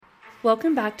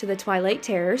Welcome back to the Twilight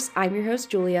Terrors. I'm your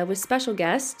host, Julia, with special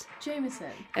guest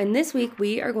Jameson. And this week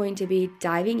we are going to be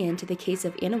diving into the case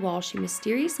of Anna Walshe, who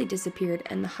mysteriously disappeared,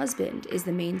 and the husband is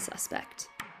the main suspect.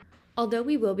 Although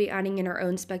we will be adding in our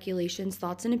own speculations,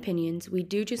 thoughts, and opinions, we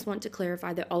do just want to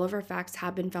clarify that all of our facts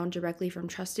have been found directly from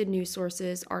trusted news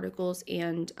sources, articles,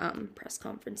 and press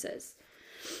conferences.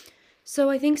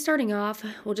 So I think starting off,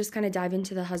 we'll just kind of dive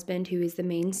into the husband, who is the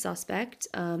main suspect.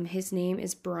 His name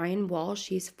is Brian Walshe.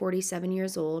 He's 47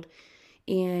 years old,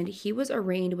 and he was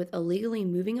arraigned with illegally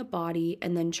moving a body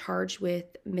and then charged with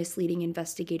misleading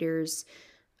investigators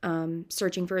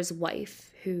searching for his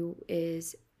wife, who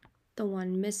is the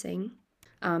one missing.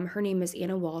 Her name is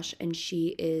Anna Walshe, and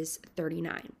she is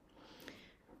 39.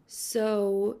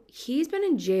 So he's been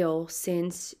in jail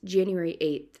since January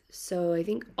 8th. So I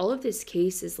think all of this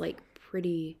case is like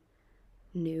pretty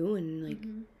new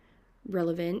and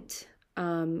relevant.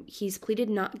 He's pleaded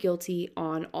not guilty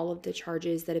on all of the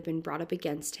charges that have been brought up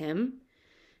against him.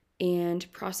 And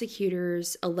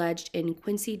prosecutors alleged in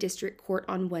Quincy District Court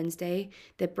on Wednesday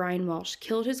that Brian Walshe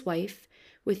killed his wife,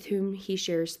 with whom he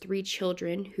shares 3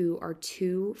 children who are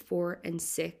 2, 4, and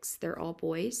 6. They're all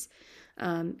boys.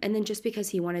 And then just because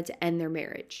he wanted to end their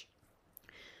marriage.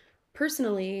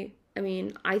 Personally, I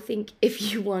mean, I think if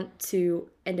you want to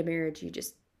end a marriage, you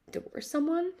just divorce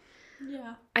someone.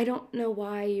 Yeah. I don't know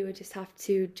why you would just have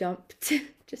to jump to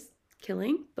just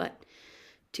killing, but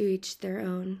to each their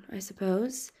own, I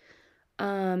suppose.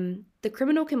 The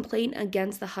criminal complaint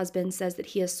against the husband says that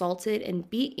he assaulted and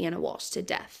beat Anna Walshe to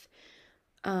death.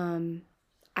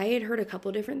 I had heard a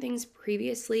couple different things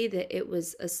previously, that it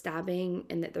was a stabbing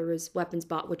and that there was weapons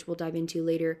bought, which we'll dive into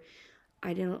later.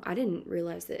 I didn't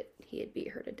realize that he had beat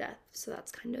her to death, so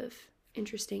that's kind of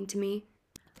interesting to me.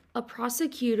 A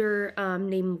prosecutor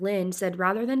named Lynn said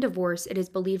rather than divorce, it is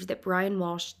believed that Brian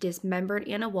Walshe dismembered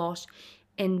Anna Walshe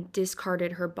and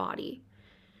discarded her body.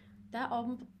 That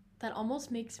almost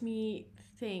makes me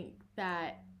think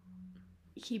that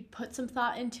he put some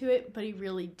thought into it, but he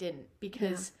really didn't,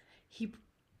 because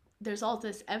there's all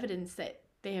this evidence that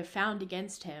they have found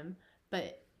against him,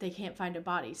 but they can't find a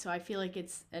body. So I feel like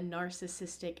it's a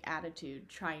narcissistic attitude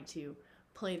trying to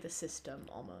play the system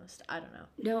almost. I don't know.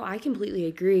 No, I completely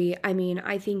agree. I mean,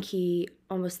 I think he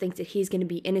almost thinks that he's going to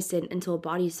be innocent until a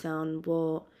body's found.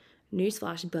 Well,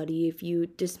 newsflash, buddy, if you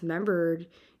dismembered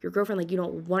your girlfriend, like, you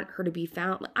don't want her to be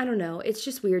found. I don't know. It's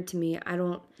just weird to me.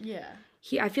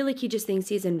 I feel like he just thinks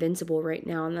he's invincible right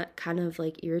now, and that kind of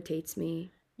like irritates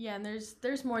me. Yeah, and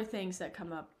there's more things that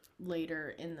come up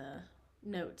later in the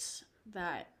notes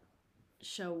that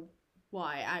show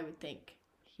why I would think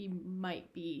he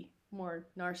might be more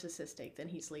narcissistic than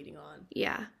he's leading on.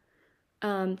 Yeah.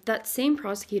 That same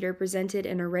prosecutor presented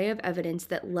an array of evidence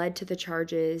that led to the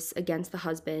charges against the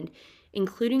husband,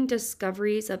 including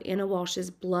discoveries of Anna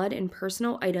Walshe's blood and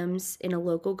personal items in a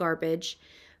local garbage,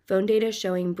 phone data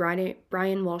showing Brian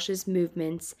Walshe's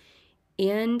movements,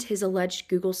 and his alleged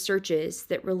Google searches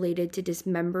that related to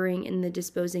dismembering and the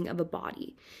disposing of a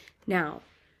body. Now,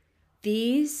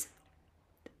 the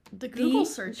Google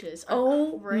searches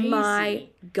are crazy. Oh my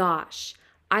gosh.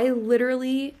 I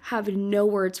literally have no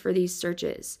words for these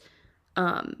searches.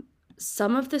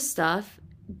 Some of the stuff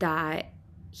that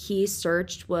he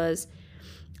searched was,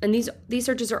 and these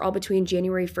searches are all between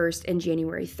January 1st and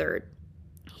January 3rd.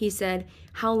 He said,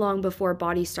 how long before a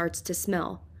body starts to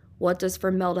smell? What does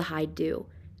formaldehyde do?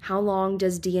 How long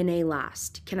does DNA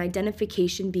last? Can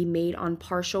identification be made on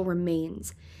partial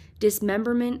remains?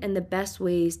 Dismemberment and the best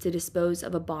ways to dispose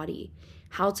of a body.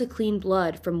 How to clean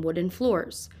blood from wooden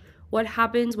floors. What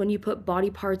happens when you put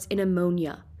body parts in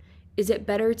ammonia? Is it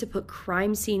better to put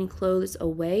crime scene clothes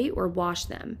away or wash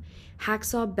them?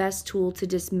 Hacksaw best tool to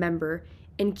dismember,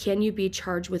 and can you be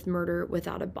charged with murder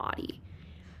without a body?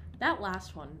 That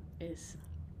last one is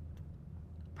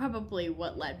probably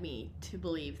what led me to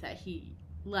believe that he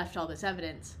left all this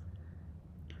evidence.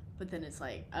 But then it's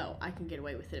like, oh, I can get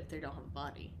away with it if they don't have a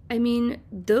body. I mean,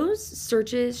 those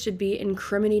searches should be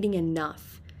incriminating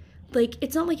enough. Like,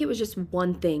 it's not like it was just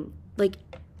one thing. Like,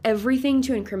 everything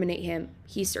to incriminate him,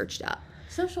 he searched up.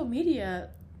 Social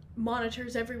media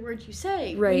monitors every word you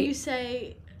say. Right. When you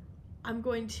say, I'm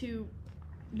going to,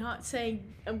 not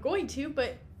saying I'm going to,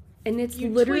 but and it's you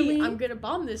literally tweet, I'm going to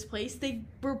bomb this place, they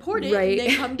report it, right.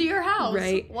 and they come to your house.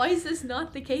 Right. Why is this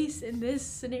not the case in this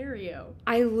scenario?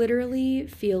 I literally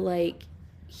feel like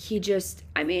he just,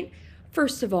 I mean,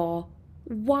 first of all,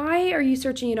 why are you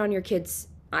searching it on your kid's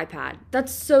iPad?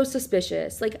 That's so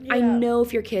suspicious. Like, yeah. I know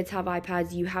if your kids have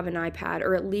iPads, you have an iPad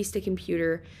or at least a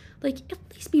computer. Like, at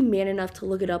least be man enough to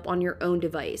look it up on your own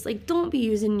device. Like, don't be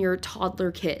using your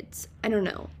toddler kids. I don't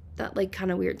know. That, like,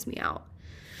 kind of weirds me out.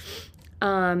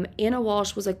 Anna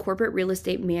Walshe was a corporate real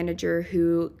estate manager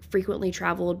who frequently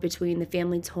traveled between the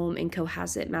family's home in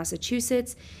Cohasset,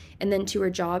 Massachusetts, and then to her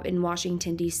job in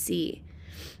Washington, D.C.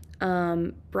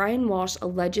 Brian Walshe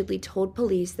allegedly told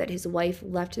police that his wife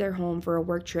left their home for a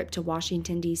work trip to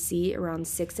Washington, D.C. around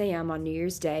 6 a.m. on New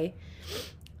Year's Day,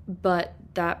 but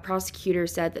that prosecutor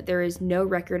said that there is no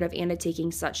record of Anna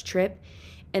taking such trip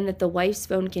and that the wife's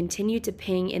phone continued to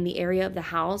ping in the area of the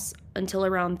house until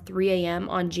around 3 a.m.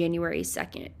 on January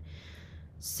 2nd.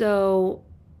 So,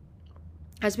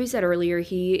 as we said earlier,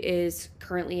 he is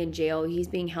currently in jail. He's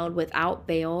being held without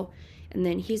bail, and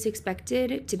then he's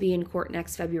expected to be in court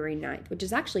next February 9th, which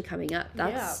is actually coming up.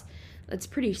 That's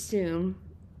pretty soon.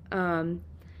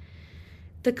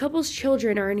 The couple's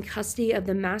children are in custody of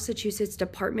the Massachusetts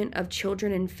Department of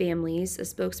Children and Families, a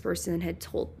spokesperson had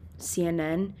told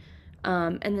CNN.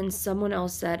 And then someone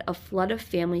else said a flood of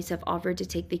families have offered to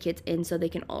take the kids in so they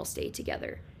can all stay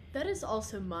together. That is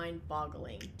also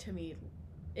mind-boggling to me.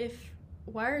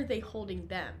 Why are they holding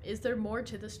them? Is there more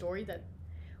to the story that...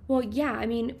 Well, yeah, I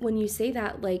mean, when you say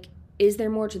that, like, is there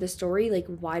more to the story? Like,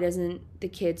 why doesn't the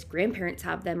kids' grandparents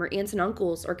have them, or aunts and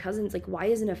uncles, or cousins? Like, why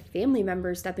isn't a family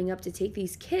member stepping up to take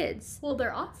these kids? Well,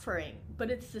 they're offering,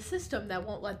 but it's the system that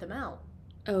won't let them out.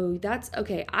 Oh, that's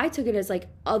okay. I took it as like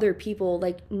other people,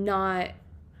 like not.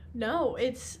 No,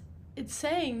 it's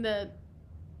saying that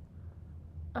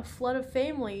a flood of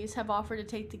families have offered to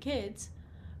take the kids.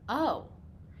 Oh,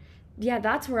 yeah,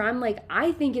 that's where I'm like,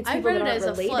 I think it's people that aren't related. I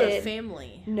read it as a flood of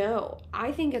family. No,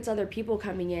 I think it's other people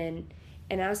coming in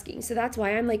and asking. So that's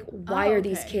why I'm like, why are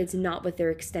these kids not with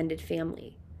their extended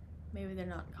family? Maybe they're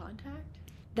not in contact.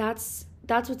 That's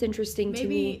what's interesting to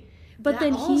me. But that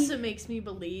then also makes me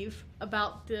believe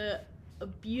about the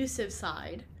abusive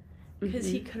side, because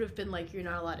he could have been like, you're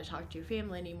not allowed to talk to your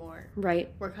family anymore.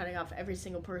 Right. We're cutting off every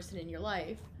single person in your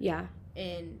life. Yeah.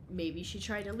 And maybe she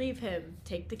tried to leave him,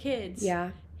 take the kids.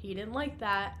 Yeah. He didn't like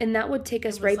that. And that would take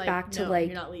us right back to no,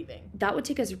 you're not leaving. That would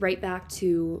take us right back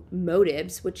to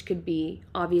motives, which could be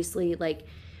obviously like,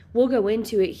 we'll go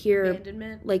into it here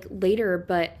abandonment, like later,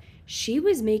 but she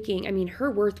was making, I mean, her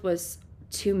worth was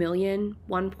 $2 million,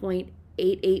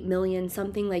 1.88 million,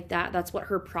 something like that. That's what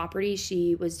her property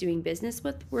she was doing business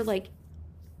with were like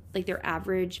their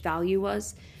average value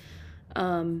was.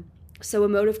 So a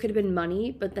motive could have been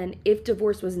money, but then if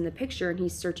divorce was in the picture and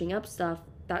he's searching up stuff,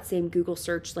 that same Google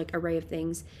search like array of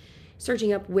things,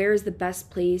 searching up where is the best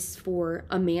place for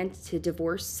a man to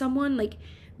divorce someone, like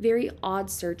very odd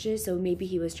searches. So maybe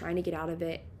he was trying to get out of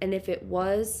it. And if it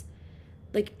was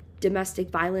like domestic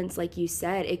violence, like you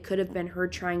said, it could have been her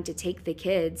trying to take the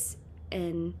kids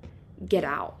and get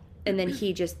out. And then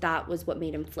he just, that was what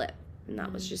made him flip. And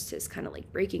that was just his kind of like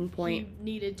breaking point. He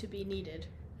needed to be needed.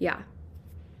 Yeah.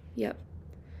 Yep.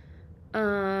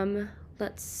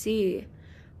 Let's see.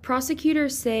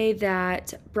 Prosecutors say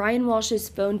that Brian Walsh's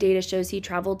phone data shows he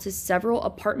traveled to several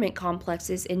apartment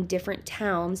complexes in different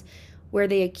towns where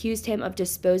they accused him of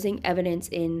disposing evidence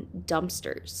in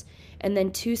dumpsters. And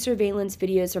then 2 surveillance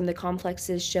videos from the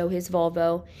complexes show his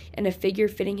Volvo and a figure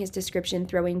fitting his description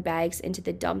throwing bags into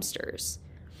the dumpsters.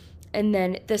 And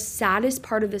then the saddest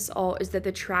part of this all is that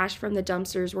the trash from the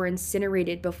dumpsters were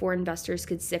incinerated before investors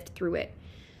could sift through it.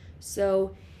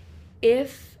 So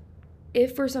if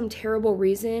for some terrible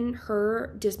reason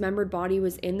her dismembered body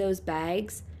was in those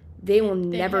bags, they will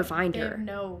never find her.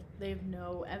 They have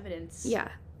no evidence. Yeah.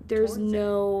 There's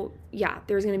going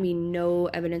to be no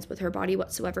evidence with her body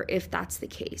whatsoever if that's the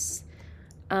case.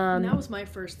 And that was my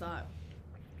first thought.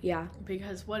 Yeah.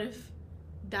 Because what if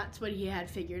that's what he had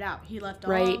figured out? He left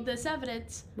all of this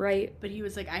evidence. Right. But he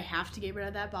was like, I have to get rid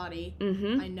of that body.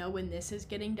 I know when this is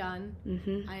getting done.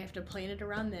 I have to plan it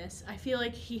around this. I feel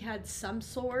like he had some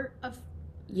sort of...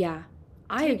 Yeah.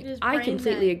 I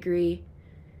completely agree.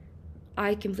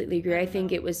 I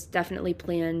think it was definitely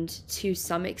planned to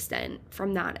some extent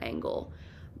from that angle.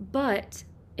 But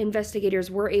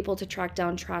investigators were able to track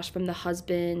down trash from the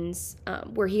husband's,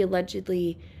 where he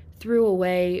allegedly threw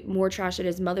away more trash at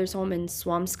his mother's home in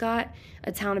Swampscott,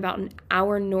 a town about an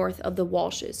hour north of the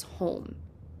Walsh's home.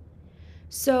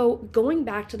 So going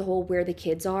back to the whole where the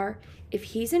kids are, if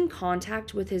he's in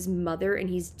contact with his mother and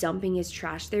he's dumping his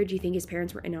trash there, do you think his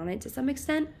parents were in on it to some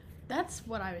extent? That's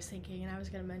what I was thinking, and I was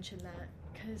going to mention that,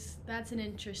 because that's an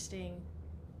interesting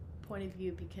point of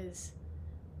view, because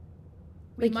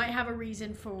we might have a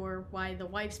reason for why the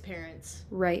wife's parents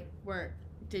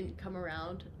didn't come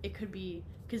around. It could be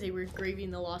because they were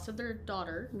grieving the loss of their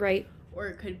daughter. Right. Or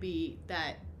it could be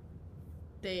that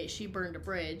she burned a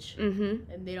bridge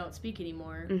and they don't speak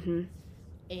anymore.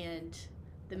 And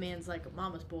the man's like a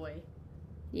mama's boy.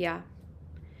 Yeah.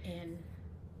 And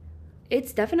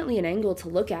it's definitely an angle to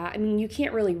look at. I mean, you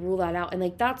can't really rule that out. And,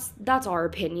 like, that's our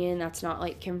opinion. That's not,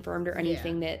 like, confirmed or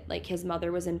anything that, like, his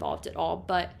mother was involved at all.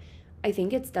 But I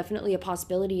think it's definitely a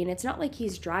possibility. And it's not like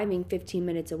he's driving 15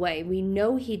 minutes away. We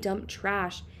know he dumped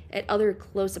trash at other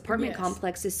close apartment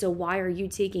complexes. So why are you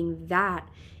taking that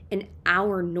an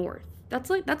hour north? That's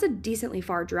a decently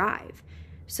far drive.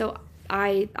 So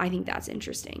I think that's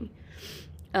interesting.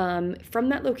 From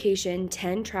that location,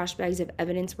 10 trash bags of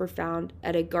evidence were found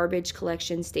at a garbage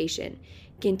collection station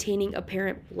containing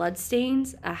apparent blood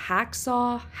stains, a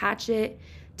hacksaw, hatchet,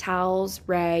 towels,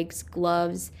 rags,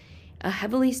 gloves, a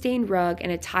heavily stained rug,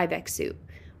 and a Tyvek suit,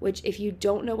 which, if you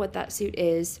don't know what that suit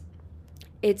is,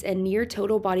 it's a near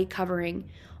total body covering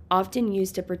often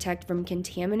used to protect from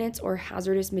contaminants or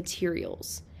hazardous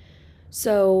materials.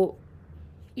 So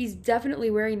he's definitely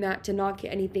wearing that to not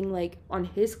get anything, like, on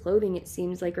his clothing, it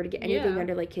seems like, or to get anything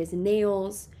under, like, his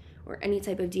nails or any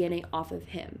type of DNA off of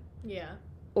him. Yeah.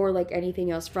 Or, like,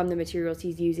 anything else from the materials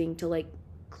he's using to, like,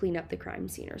 clean up the crime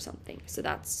scene or something. So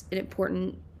that's an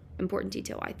important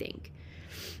detail, I think.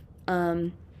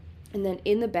 And then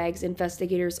in the bags,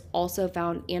 investigators also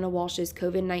found Anna Walsh's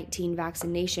COVID-19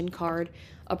 vaccination card,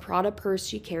 a Prada purse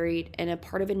she carried, and a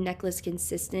part of a necklace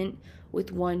consistent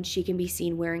with one she can be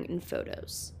seen wearing in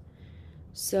photos.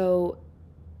 So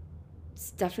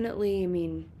it's definitely, I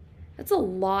mean, that's a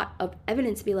lot of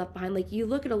evidence to be left behind. Like, you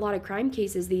look at a lot of crime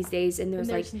cases these days, and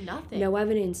there's like nothing. No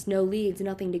evidence, no leads,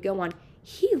 nothing to go on.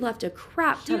 He left a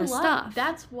crap ton of stuff.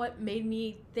 That's what made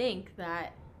me think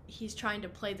that he's trying to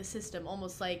play the system,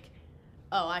 almost like,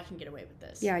 oh, I can get away with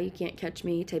this. Yeah, you can't catch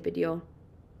me type of deal.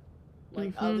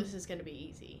 Like, oh, this is going to be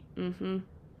easy.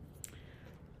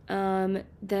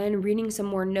 Then reading some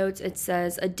more notes, it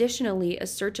says, additionally, a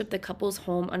search of the couple's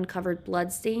home uncovered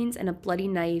bloodstains and a bloody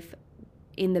knife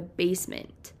in the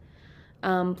basement.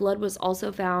 Blood was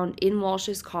also found in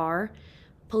Walsh's car.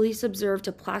 Police observed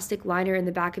a plastic liner in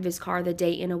the back of his car the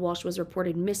day Anna Walsh was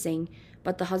reported missing,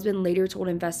 but the husband later told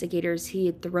investigators he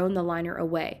had thrown the liner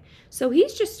away. So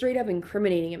he's just straight up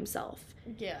incriminating himself.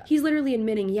 Yeah. He's literally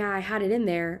admitting, yeah, I had it in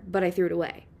there, but I threw it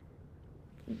away.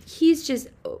 He's just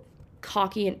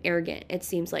cocky and arrogant, it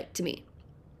seems like to me.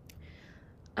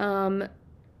 The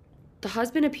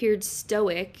husband appeared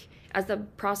stoic as the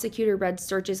prosecutor read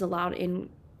searches aloud in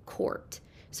court.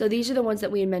 So these are the ones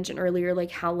that we had mentioned earlier, like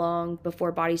how long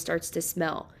before body starts to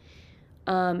smell.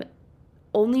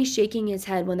 Only shaking his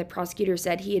head when the prosecutor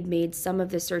said he had made some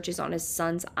of the searches on his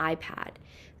son's iPad.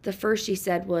 The first she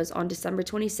said was on December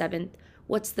 27th,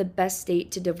 what's the best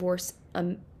state to divorce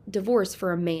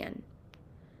for a man?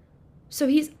 So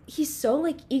he's so,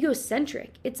 like,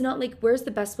 egocentric. It's not like, where's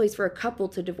the best place for a couple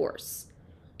to divorce?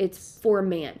 It's for a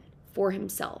man, for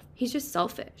himself. He's just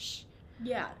selfish.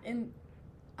 Yeah, and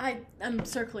I'm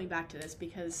circling back to this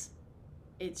because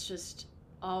it's just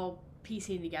all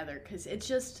piecing together, because it's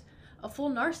just a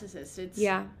full narcissist.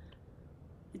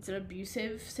 It's an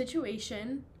abusive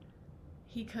situation.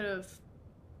 He could have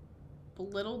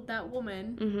belittled that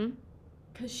woman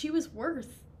because she was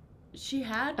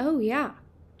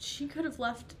she could have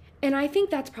left. And I think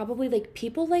that's probably, like,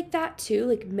 people like that too,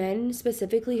 like men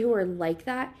specifically who are like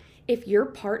that. If your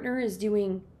partner is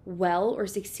doing well or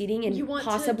succeeding and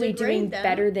possibly doing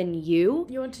better than you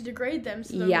want to degrade them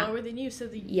so they're lower than you, so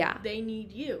they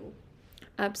need you.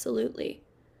 Absolutely.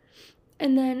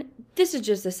 And then this is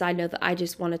just a side note that I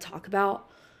just want to talk about.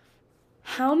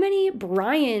 How many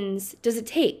Brians does it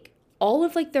take? All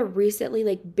of, like, the recently,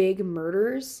 like, big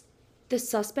murders, the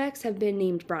suspects have been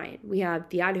named Brian. We have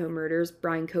the Idaho murders,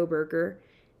 Brian Koberger,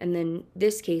 and then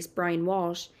this case, Brian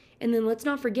Walsh. And then let's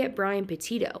not forget Brian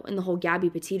Petito and the whole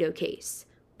Gabby Petito case.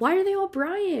 Why are they all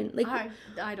Brian? Like,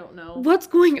 I don't know. What's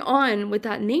going on with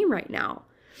that name right now?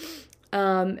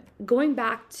 Going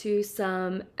back to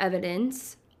some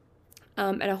evidence,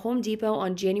 at a Home Depot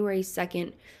on January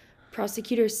 2nd,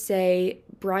 prosecutors say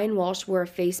Brian Walsh wore a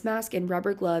face mask and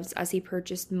rubber gloves as he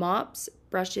purchased mops,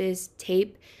 brushes,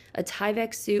 tape, a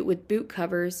Tyvek suit with boot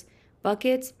covers,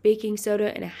 buckets, baking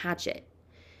soda, and a hatchet.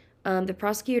 The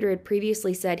prosecutor had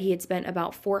previously said he had spent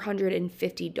about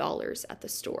 $450 at the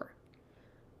store.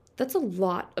 That's a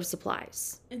lot of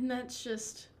supplies. And that's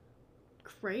just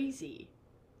crazy.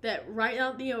 That right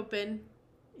out in the open,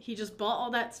 he just bought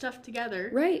all that stuff together.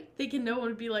 Right. Thinking no one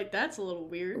would be like, that's a little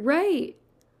weird. Right.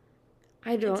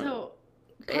 I don't. So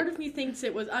part of me thinks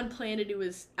it was unplanned and it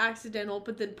was accidental,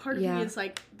 but then part of me is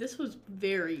like, this was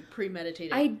very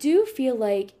premeditated. I do feel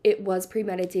like it was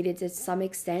premeditated to some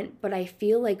extent, but I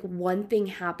feel like one thing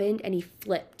happened and he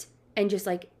flipped and just,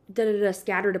 like,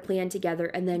 scattered a plan together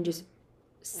and then just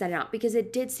sent it out, because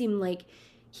it did seem like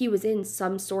he was in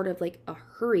some sort of like a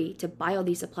hurry to buy all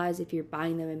these supplies if you're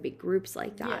buying them in big groups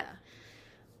like that.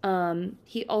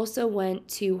 He also went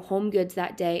to Home Goods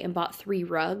that day and bought 3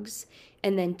 rugs.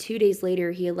 And then 2 days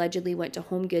later, he allegedly went to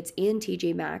Home Goods and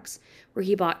TJ Maxx, where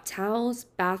he bought towels,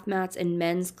 bath mats, and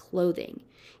men's clothing.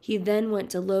 He then went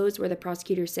to Lowe's, where the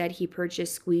prosecutor said he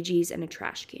purchased squeegees and a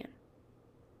trash can.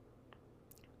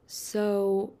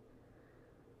 So,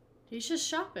 he's just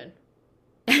shopping.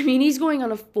 I mean, he's going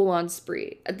on a full-on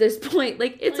spree at this point.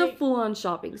 Like, it's a full-on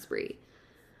shopping spree.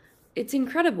 It's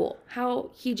incredible how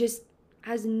he just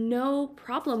has no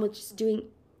problem with just doing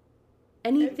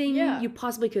anything you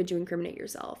possibly could to incriminate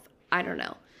yourself. I don't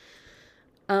know.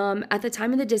 At the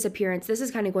time of the disappearance, this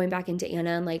is kind of going back into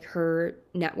Anna and like her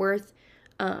net worth.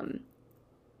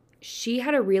 She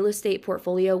had a real estate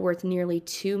portfolio worth nearly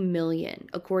 $2 million,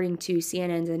 according to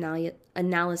CNN's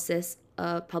analysis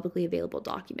of publicly available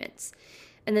documents.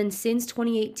 And then since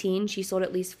 2018, she sold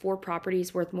at least 4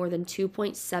 properties worth more than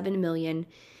 $2.7 million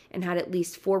and had at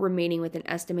least 4 remaining with an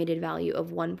estimated value of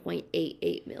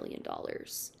 $1.88 million.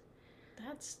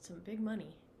 That's some big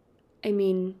money. I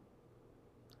mean,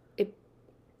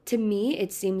 to me,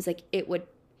 it seems like it would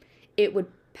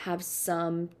have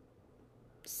some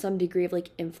degree of like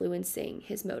influencing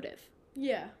his motive.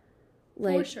 Yeah,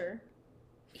 like, for sure.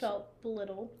 Felt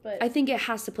belittled, but I think it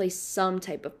has to play some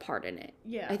type of part in it.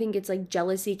 Yeah. I think it's like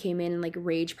jealousy came in and like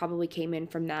rage probably came in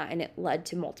from that, and it led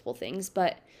to multiple things.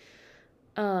 But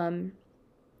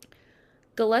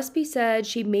Gillespie said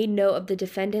she made note of the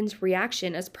defendant's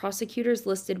reaction as prosecutors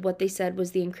listed what they said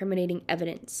was the incriminating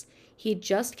evidence. He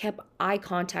just kept eye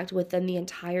contact with them the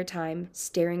entire time,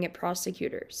 staring at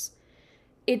prosecutors.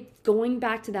 It's going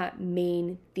back to that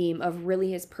main theme of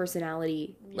really his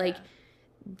personality. Yeah. Like,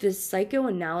 the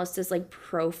psychoanalysis, like,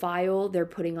 profile they're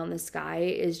putting on this guy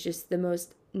is just the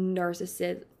most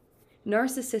narcissistic,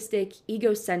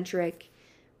 egocentric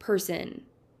person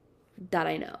that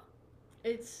I know.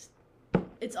 It's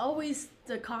always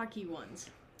the cocky ones.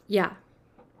 Yeah,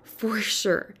 for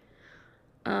sure.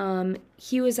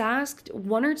 He was asked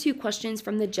 1 or 2 questions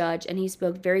from the judge, and he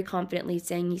spoke very confidently,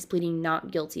 saying he's pleading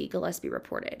not guilty, Gillespie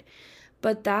reported.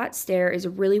 But that stare is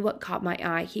really what caught my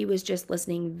eye. He was just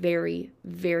listening very,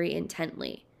 very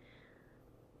intently.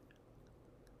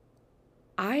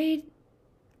 I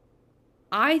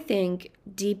think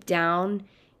deep down,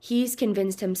 he's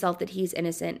convinced himself that he's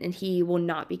innocent and he will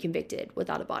not be convicted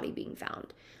without a body being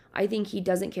found. I think he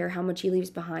doesn't care how much he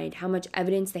leaves behind, how much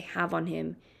evidence they have on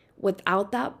him.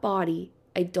 Without that body,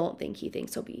 I don't think he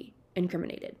thinks he'll be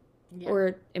incriminated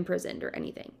or imprisoned or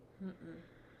anything. Mm-mm.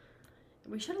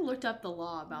 We should have looked up the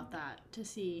law about that to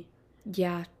see.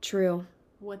 Yeah, true.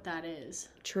 What that is.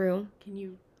 True. Can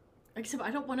you... Except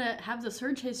I don't want to have the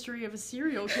search history of a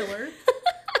serial killer.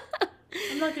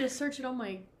 I'm not going to search it on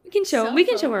my We can show on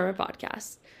our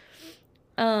podcast.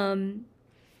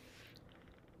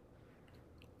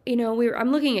 You know,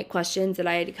 I'm looking at questions that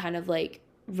I had kind of like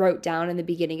wrote down in the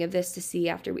beginning of this to see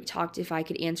after we talked if I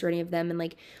could answer any of them. And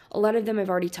like a lot of them I've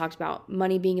already talked about.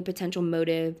 Money being a potential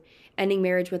motive, ending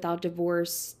marriage without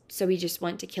divorce. So he just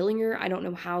went to killing her. I don't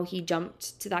know how he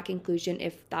jumped to that conclusion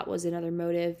if that was another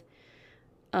motive.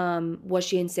 Was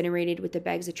she incinerated with the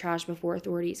bags of trash before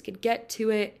authorities could get to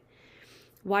it?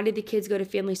 Why did the kids go to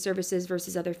family services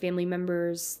versus other family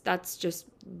members? That's just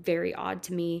very odd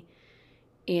to me.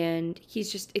 And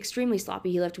he's just extremely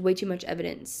sloppy. He left way too much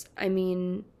evidence. I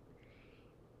mean,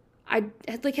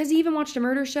 has he even watched a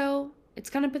murder show?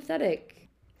 It's kind of pathetic.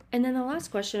 And then the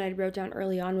last question I wrote down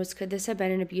early on was, could this have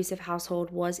been an abusive household?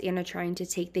 Was Anna trying to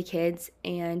take the kids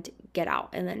and get out?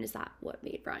 And then is that what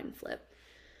made Brian flip?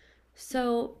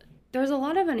 So there's a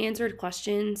lot of unanswered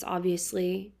questions,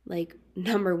 obviously. Like,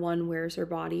 number 1, where's her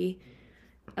body?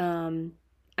 I'm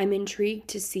intrigued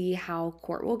to see how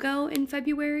court will go in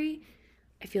February.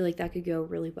 I feel like that could go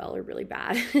really well or really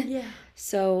bad. Yeah.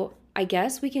 So I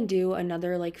guess we can do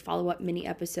another like follow-up mini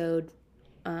episode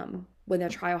when the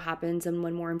trial happens and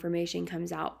when more information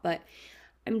comes out. But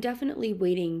I'm definitely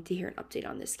waiting to hear an update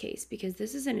on this case because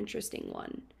this is an interesting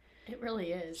one. It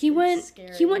really is. He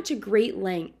went to great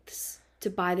lengths to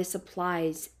buy the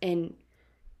supplies and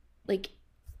like,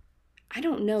 I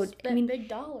don't know. Spent big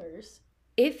dollars.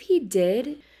 If he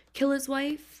did kill his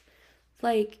wife,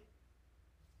 like,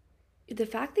 the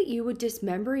fact that you would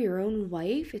dismember your own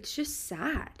wife, it's just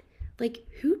sad. Like,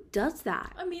 who does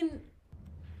that? I mean,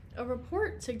 a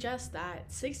report suggests that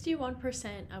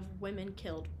 61% of women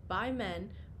killed by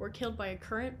men were killed by a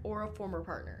current or a former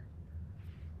partner.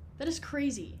 That is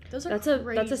crazy. That's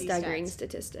a staggering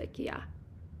statistic. Yeah.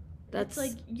 That's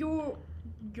like you're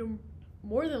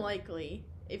more than likely,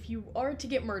 if you are to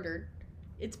get murdered,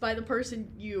 it's by the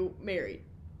person you married.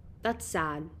 That's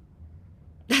sad.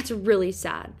 That's really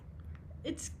sad.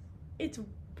 It's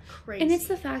crazy. And it's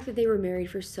the fact that they were married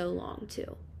for so long,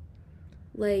 too.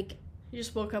 Like... He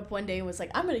just woke up one day and was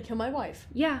like, I'm going to kill my wife.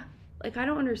 Yeah. Like, I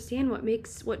don't understand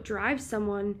what drives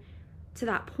someone to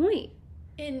that point.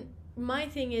 And my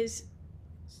thing is,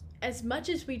 as much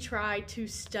as we try to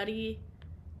study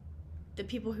the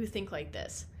people who think like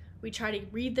this, we try to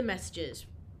read the messages,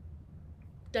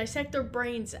 dissect their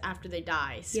brains after they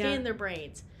die, scan their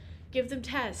brains, give them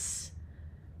tests,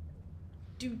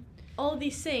 do all of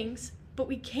these things, but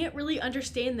we can't really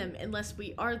understand them unless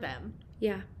we are them.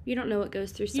 Yeah, you don't know what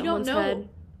goes through someone's head. You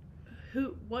don't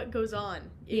know what goes on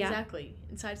exactly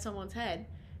inside someone's head.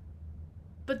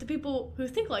 But the people who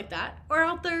think like that are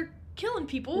out there killing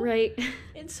people. Right.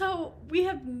 And so we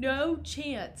have no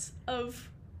chance of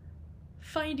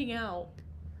finding out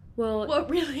what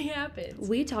really happens.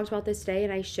 We talked about this today,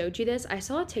 and I showed you this. I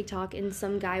saw a TikTok, and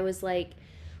some guy was like,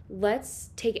 let's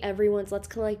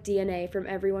collect DNA from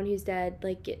everyone who's dead,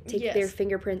 like take their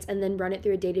fingerprints and then run it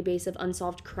through a database of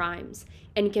unsolved crimes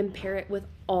and compare it with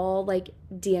all like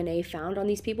DNA found on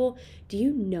these people. Do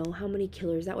you know how many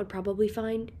killers that would probably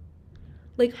find?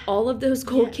 Like all of those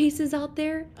cold cases out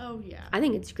there? Oh, yeah. I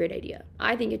think it's a great idea.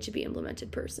 I think it should be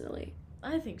implemented personally.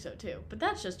 I think so too, but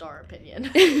that's just our opinion.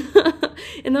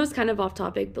 And that was kind of off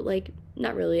topic, but like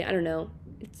not really. I don't know.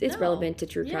 It's relevant to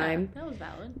true crime. That was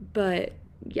valid. But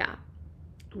yeah.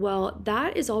 Well,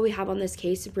 that is all we have on this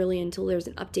case, really, until there's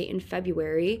an update in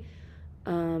February.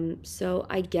 So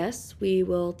I guess we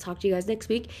will talk to you guys next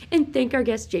week. And thank our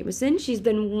guest, Jameson. She's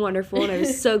been wonderful, and I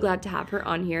was so glad to have her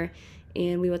on here.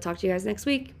 And we will talk to you guys next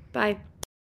week. Bye.